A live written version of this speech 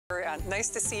Nice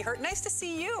to see her. Nice to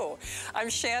see you. I'm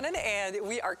Shannon, and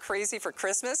we are crazy for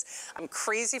Christmas. I'm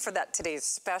crazy for that today's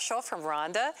special from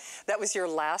Rhonda. That was your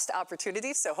last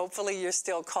opportunity, so hopefully you're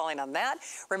still calling on that.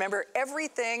 Remember,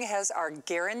 everything has our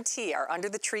guarantee, our under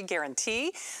the tree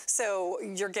guarantee. So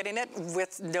you're getting it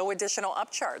with no additional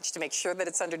upcharge to make sure that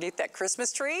it's underneath that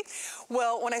Christmas tree.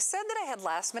 Well, when I said that I had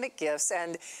last minute gifts,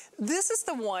 and this is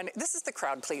the one, this is the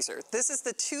crowd pleaser. This is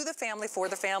the to the family, for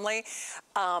the family.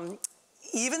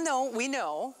 Even though we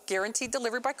know, guaranteed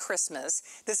delivery by Christmas,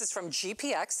 this is from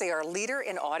GPX. They are a leader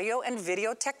in audio and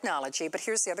video technology, but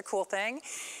here's the other cool thing.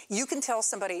 You can tell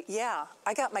somebody, yeah,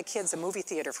 I got my kids a movie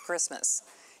theater for Christmas.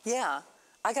 Yeah,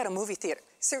 I got a movie theater.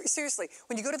 Seriously,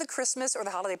 when you go to the Christmas or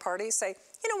the holiday party, say,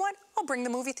 you know what, I'll bring the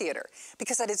movie theater,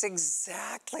 because that is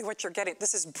exactly what you're getting.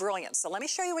 This is brilliant. So let me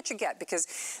show you what you get, because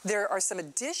there are some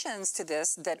additions to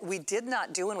this that we did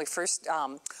not do when we first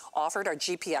offered our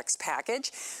GPX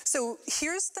package. So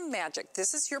here's the magic.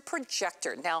 This is your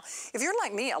projector. Now, if you're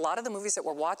like me, a lot of the movies that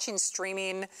we're watching,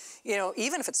 streaming, you know,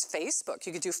 even if it's Facebook,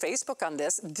 you could do Facebook on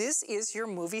this. This is your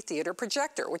movie theater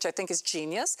projector, which I think is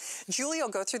genius. Julie will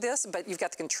go through this, but you've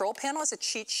got the control panel as a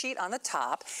cheat sheet on the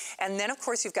top. And then, of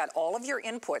course, you've got all of your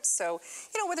inputs. So,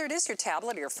 you know, whether it is your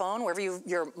tablet or your phone, wherever you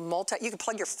can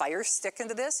plug your Fire Stick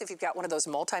into this if you've got one of those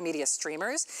multimedia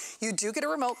streamers. You do get a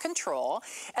remote control.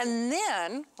 And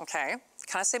then, okay,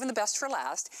 kind of saving the best for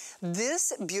last,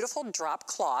 this beautiful drop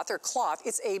cloth,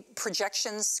 it's a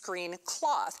projection screen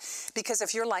cloth. Because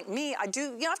if you're like me, I've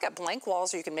got blank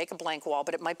walls, or you can make a blank wall,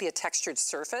 but it might be a textured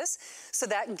surface. So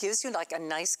that gives you like a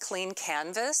nice clean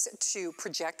canvas to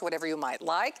project whatever you might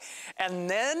like. And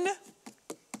then,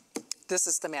 this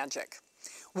is the magic.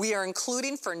 We are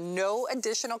including, for no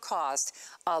additional cost,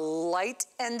 a light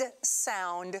and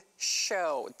sound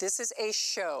show. This is a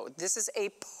show. This is a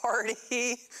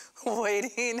party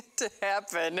waiting to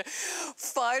happen.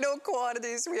 Final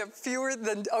quantities. We have fewer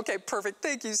than, okay, perfect.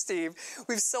 Thank you, Steve.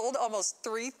 We've sold almost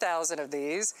 3,000 of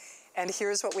these. And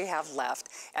here's what we have left.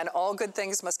 And all good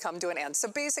things must come to an end. So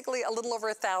basically a little over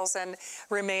 1,000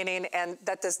 remaining, and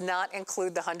that does not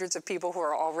include the hundreds of people who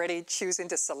are already choosing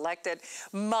to select it.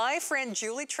 My friend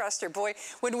Julie Truster, boy,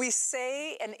 when we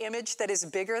say an image that is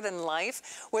bigger than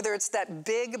life, whether it's that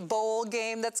big bowl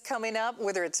game that's coming up,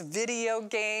 whether it's video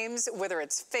games, whether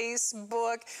it's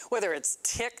Facebook, whether it's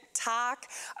TikTok,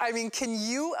 I mean, can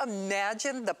you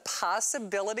imagine the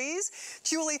possibilities?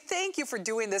 Julie, thank you for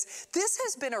doing this. This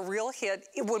has been a real hit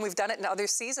when we've done it in other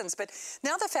seasons, but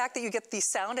now the fact that you get the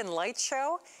sound and light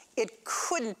show, it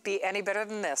couldn't be any better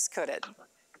than this, could it?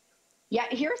 Yeah,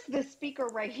 here's the speaker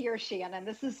right here, Shannon.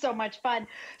 This is so much fun.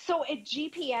 So at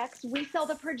GPX, we sell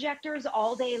the projectors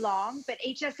all day long, but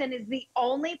HSN is the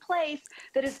only place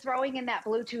that is throwing in that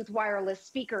Bluetooth wireless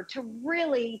speaker to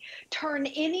really turn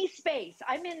any space.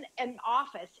 I'm in an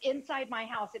office inside my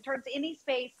house. It turns any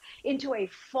space into a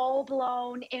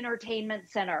full-blown entertainment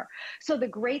center. So the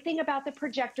great thing about the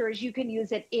projector is you can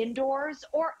use it indoors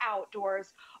or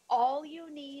outdoors. All you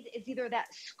need is either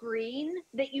that screen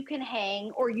that you can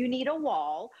hang, or you need a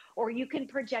wall, or you can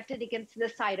project it against the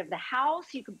side of the house.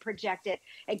 You can project it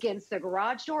against the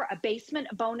garage door, a basement,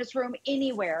 a bonus room,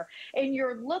 anywhere. And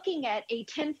you're looking at a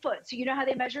 10-foot. So you know how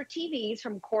they measure TVs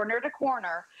from corner to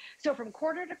corner. So from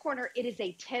corner to corner, it is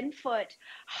a 10-foot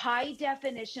high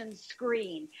definition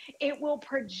screen. It will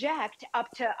project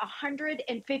up to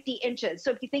 150 inches.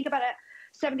 So if you think about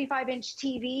a 75-inch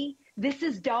TV, this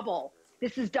is double.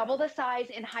 This is double the size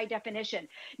in high definition.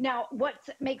 Now, what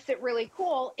makes it really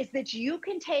cool is that you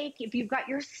can take, if you've got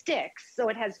your sticks, so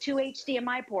it has 2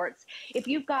 HDMI ports, if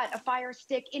you've got a Fire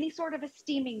Stick, any sort of a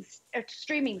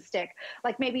streaming stick,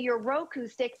 like maybe your Roku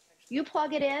stick, you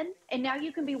plug it in, and now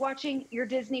you can be watching your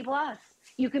Disney Plus.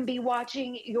 You can be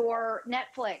watching your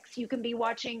Netflix. You can be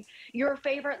watching your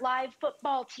favorite live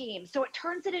football team. So it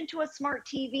turns it into a smart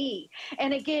TV.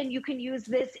 And again, you can use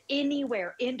this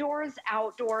anywhere, indoors,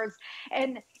 outdoors,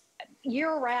 and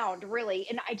year round, really.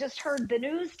 And I just heard the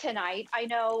news tonight. I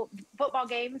know football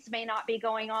games may not be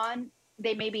going on.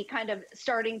 They may be kind of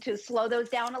starting to slow those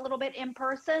down a little bit in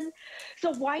person.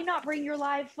 So why not bring your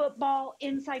live football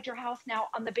inside your house now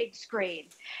on the big screen?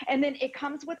 And then it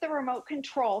comes with the remote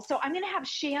control. So I'm going to have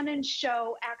Shannon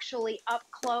show actually up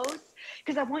close,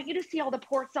 because I want you to see all the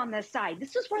ports on this side.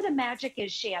 This is where the magic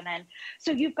is, Shannon.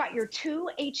 So you've got your 2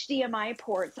 HDMI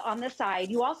ports on the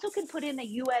side. You also can put in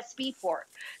a USB port.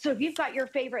 So if you've got your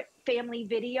favorite family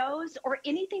videos or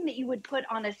anything that you would put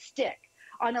on a stick,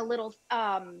 on a little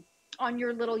on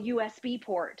your little USB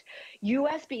port.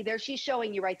 USB, there she's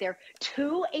showing you right there,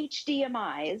 2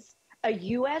 HDMIs, a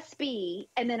USB,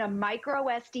 and then a micro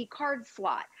SD card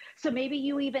slot. So maybe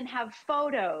you even have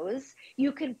photos,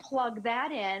 you can plug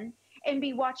that in and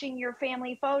be watching your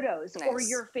family photos or Nice.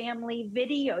 your family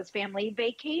videos, family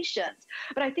vacations.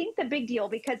 But I think the big deal,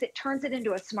 because it turns it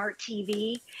into a smart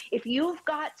TV, if you've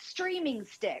got streaming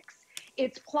sticks,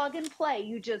 it's plug and play.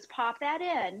 You just pop that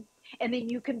in and then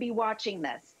you can be watching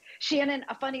this. Shannon,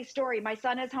 a funny story. My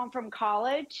son is home from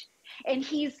college and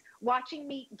he's watching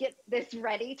me get this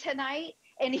ready tonight.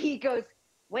 And he goes,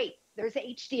 wait, there's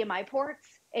HDMI ports.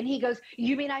 And he goes,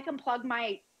 you mean I can plug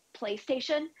my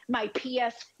PlayStation, my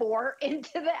PS4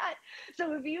 into that?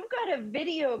 So if you've got a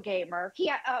video gamer,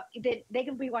 they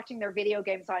can be watching their video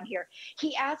games on here.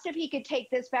 He asked if he could take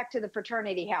this back to the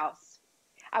fraternity house.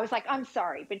 I was like, I'm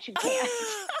sorry, but you can't.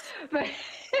 But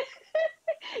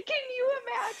can you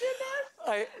imagine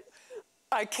this?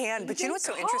 I can, but you know what's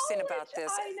so interesting about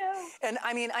this? I know. And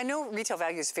I mean, I know retail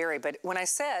values vary, but when I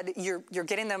said you're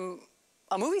getting them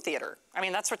a movie theater, I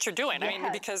mean, that's what you're doing. Yes. I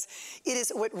mean, because it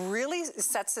is what really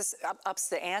sets this ups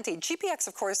the ante. GPX,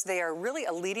 of course, they are really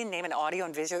a leading name in audio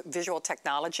and visual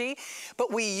technology,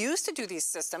 but we used to do these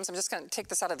systems. I'm just going to take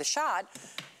this out of the shot.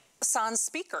 Sans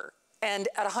speaker. And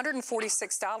at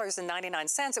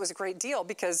 $146.99, it was a great deal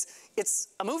because it's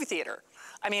a movie theater.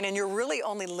 I mean, and you're really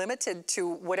only limited to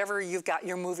whatever you've got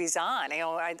your movies on. You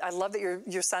know, I love that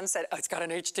your son said, oh, it's got an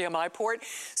HDMI port.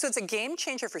 So it's a game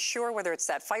changer for sure, whether it's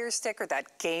that Fire Stick or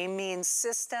that gaming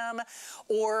system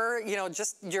or, you know,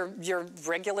 just your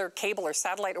regular cable or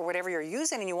satellite or whatever you're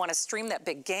using and you want to stream that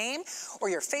big game or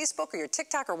your Facebook or your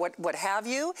TikTok or what have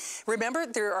you. Remember,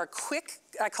 there are quick,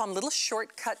 I call them little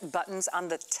shortcut buttons on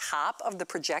the top of the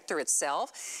projector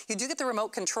itself. You do get the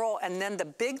remote control, and then the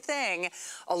big thing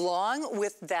along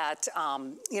with that,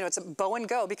 you know, it's a bow and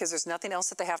go because there's nothing else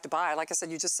that they have to buy. Like I said,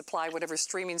 you just supply whatever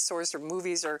streaming source or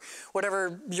movies or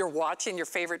whatever you're watching, your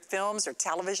favorite films or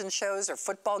television shows or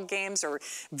football games or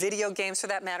video games for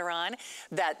that matter on.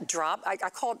 That drop, I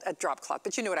call it a drop cloth,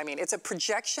 but you know what I mean. It's a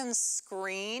projection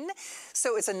screen.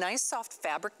 So it's a nice soft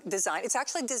fabric design. It's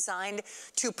actually designed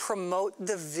to promote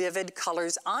the vivid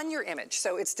colors on your image.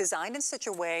 So it's designed in such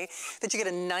a way that you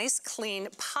get a nice clean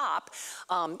pop.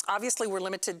 Obviously we're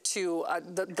limited to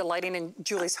the lighting in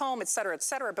Julie's home, et cetera,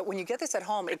 but when you get this at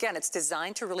home, again, it's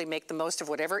designed to really make the most of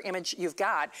whatever image you've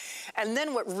got. And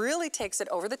then what really takes it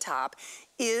over the top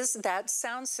is that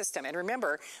sound system. And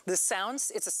remember, it's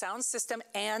a sound system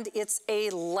and it's a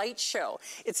light show.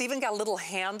 It's even got a little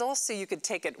handle so you could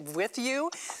take it with you.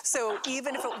 So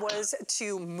even if it was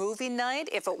to movie night,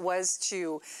 if it was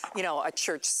to, you know, a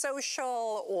church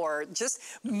social or just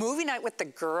movie night with the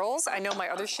girls. I know my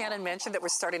other Shannon mentioned that we're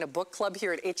starting a book club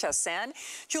here at HSN.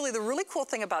 Julie, the really cool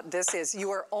thing about this is you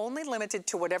are only limited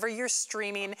to whatever you're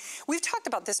streaming. We've talked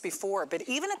about this before, but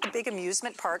even at the big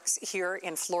amusement parks here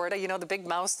in Florida, you know, the big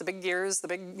mouse, the big gears, the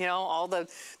big, you know, all the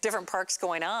different parks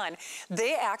going on,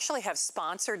 they actually have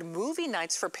sponsored movie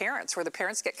nights for parents where the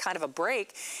parents get kind of a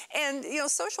break. And, you know,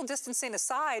 social distancing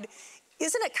aside,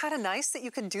 isn't it kind of nice that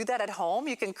you can do that at home?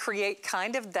 You can create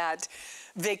kind of that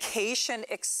vacation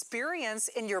experience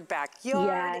in your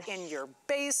backyard, Yes. in your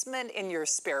basement, in your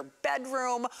spare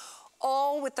bedroom,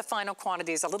 all with the final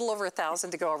quantities, a little over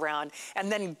 1,000 to go around,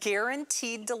 and then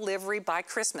guaranteed delivery by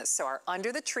Christmas. So our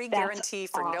under the tree guarantee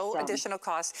for no additional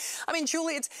cost. I mean,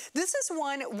 Julie, this is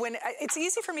one when it's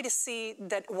easy for me to see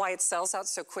that why it sells out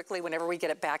so quickly whenever we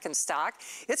get it back in stock.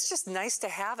 It's just nice to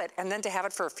have it, and then to have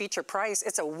it for a feature price.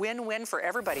 It's a win-win for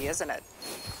everybody, isn't it?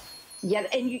 Yeah,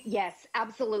 and yes,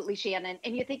 absolutely, Shannon.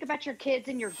 And you think about your kids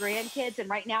and your grandkids, and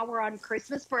right now we're on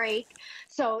Christmas break,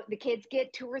 so the kids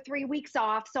get 2 or 3 weeks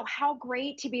off. So how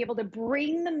great to be able to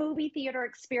bring the movie theater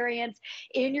experience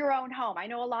in your own home. I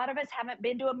know a lot of us haven't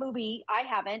been to a movie. I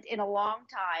haven't in a long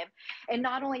time. And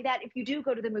not only that, if you do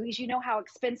go to the movies, you know how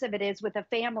expensive it is with a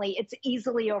family. It's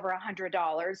easily over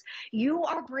 $100. You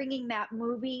are bringing that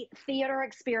movie theater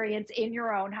experience in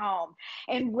your own home.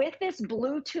 And with this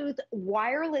Bluetooth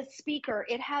wireless speaker,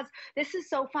 this is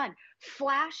so fun,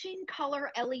 flashing color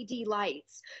LED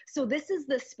lights. So this is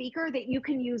the speaker that you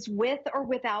can use with or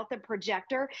without the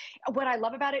projector. What I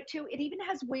love about it too, it even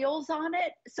has wheels on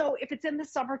it. So if it's in the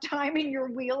summertime and you're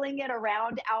wheeling it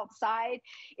around outside,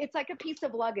 it's like a piece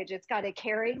of luggage. It's got a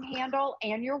carrying handle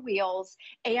and your wheels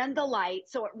and the light.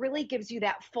 So it really gives you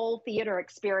that full theater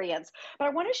experience. But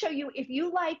I want to show you, if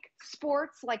you like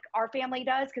sports like our family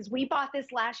does, because we bought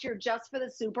this last year just for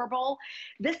the Super Bowl,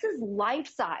 this is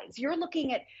life size. You're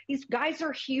looking at, these guys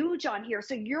are huge on here.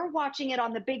 So you're watching it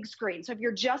on the big screen. So if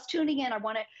you're just tuning in, I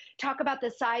want to talk about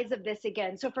the size of this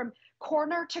again. So from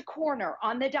corner to corner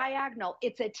on the diagonal,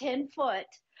 it's a 10-foot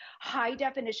high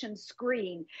definition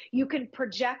screen. You can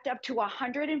project up to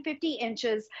 150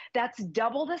 inches. That's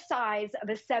double the size of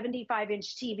a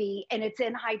 75-inch TV, and it's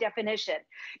in high definition.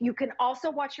 You can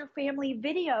also watch your family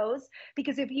videos,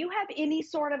 because if you have any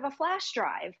sort of a flash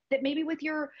drive that maybe with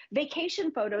your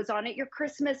vacation photos on it, your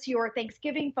Christmas, your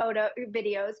Thanksgiving photo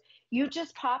videos, you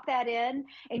just pop that in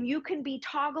and you can be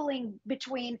toggling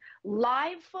between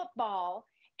live football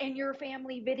and your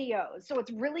family videos. So it's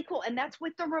really cool. And that's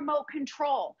with the remote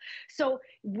control. So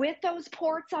with those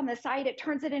ports on the side, it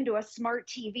turns it into a smart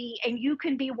TV, and you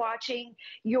can be watching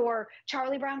your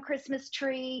Charlie Brown Christmas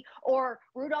tree or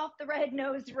Rudolph the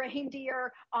Red-Nosed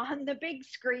Reindeer on the big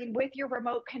screen with your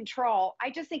remote control. I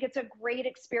just think it's a great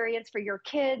experience for your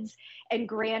kids and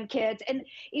grandkids. And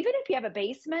even if you have a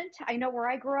basement, I know where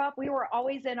I grew up, we were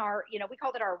always in our, we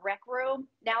called it our rec room.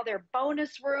 Now they're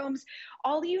bonus rooms.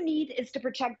 All you need is to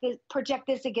project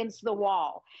this against the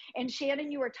wall. And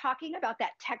Shannon, you were talking about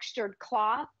that textured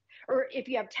cloth, or if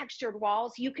you have textured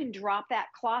walls, you can drop that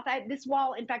cloth. This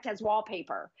wall, in fact, has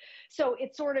wallpaper. So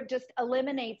it sort of just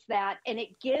eliminates that, and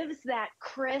it gives that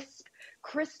crisp,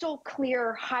 crystal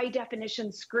clear, high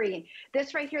definition screen.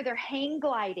 This right here, they're hang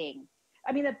gliding.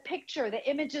 I mean, the picture, the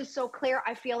image is so clear,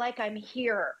 I feel like I'm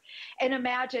here. And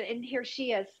imagine, and here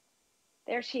she is.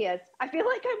 There she is. I feel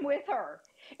like I'm with her.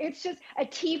 It's just, a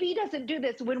TV doesn't do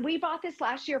this. When we bought this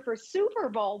last year for Super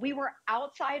Bowl, we were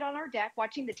outside on our deck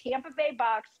watching the Tampa Bay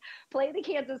Bucks play the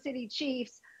Kansas City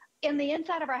Chiefs. In the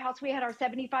inside of our house, we had our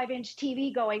 75-inch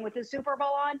TV going with the Super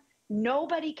Bowl on.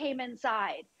 Nobody came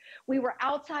inside. We were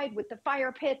outside with the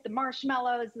fire pit, the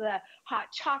marshmallows, the hot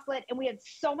chocolate, and we had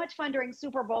so much fun during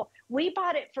Super Bowl. We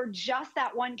bought it for just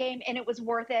that one game, and it was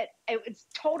worth it. It was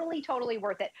totally, totally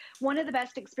worth it. One of the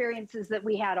best experiences that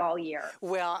we had all year.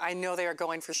 Well, I know they are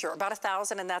going for sure. About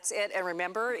 1,000, and that's it. And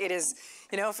remember, it is,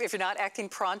 if you're not acting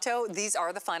pronto, these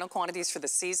are the final quantities for the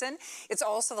season. It's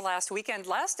also the last weekend,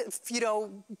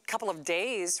 couple of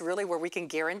days, really, where we can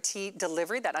guarantee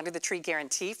delivery, that under the tree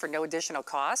guarantee for no additional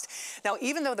cost. Now,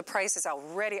 even though the price is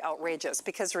already outrageous,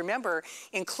 because remember,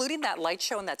 including that light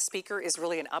show and that speaker is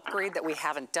really an upgrade that we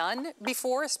haven't done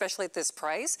before, especially at this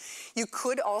price. You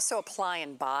could also apply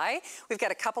and buy. We've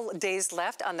got a couple of days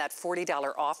left on that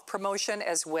 $40 off promotion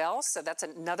as well, so that's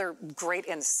another great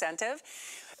incentive.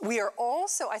 We are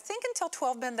also, I think until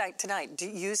 12 midnight tonight,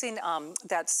 using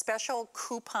that special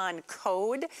coupon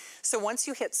code. So once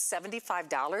you hit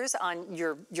 $75 on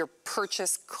your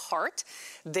purchase cart,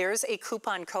 there's a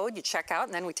coupon code. You check out,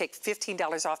 and then we take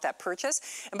 $15 off that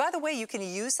purchase. And by the way, you can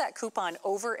use that coupon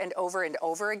over and over and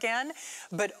over again,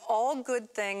 but all good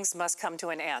things must come to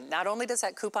an end. Not only does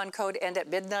that coupon code end at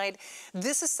midnight,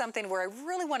 this is something where I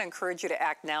really want to encourage you to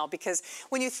act now, because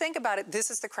when you think about it, this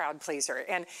is the crowd pleaser.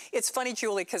 And it's funny,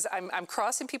 Julie, because I'm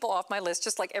crossing people off my list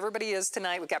just like everybody is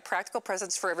tonight. We've got practical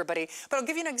presents for everybody, but I'll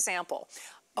give you an example.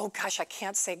 Oh gosh, I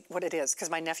can't say what it is because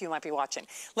my nephew might be watching.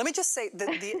 Let me just say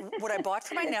what I bought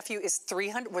for my nephew was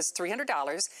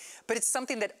 $300, but it's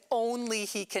something that only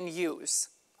he can use.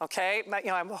 Okay,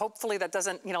 hopefully that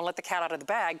doesn't, let the cat out of the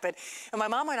bag. But my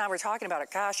mom and I were talking about it.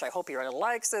 Gosh, I hope he really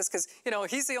likes this because,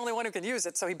 he's the only one who can use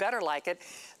it, so he better like it.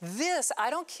 This, I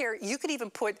don't care. You could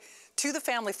even put to the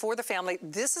family, for the family.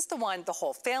 This is the one the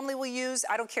whole family will use.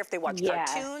 I don't care if they watch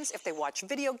cartoons, if they watch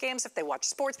video games, if they watch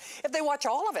sports, if they watch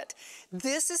all of it.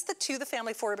 This is the to the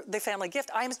family, for the family gift.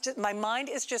 My mind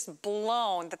is just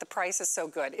blown that the price is so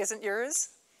good. Isn't yours?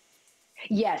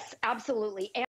 Yes, absolutely.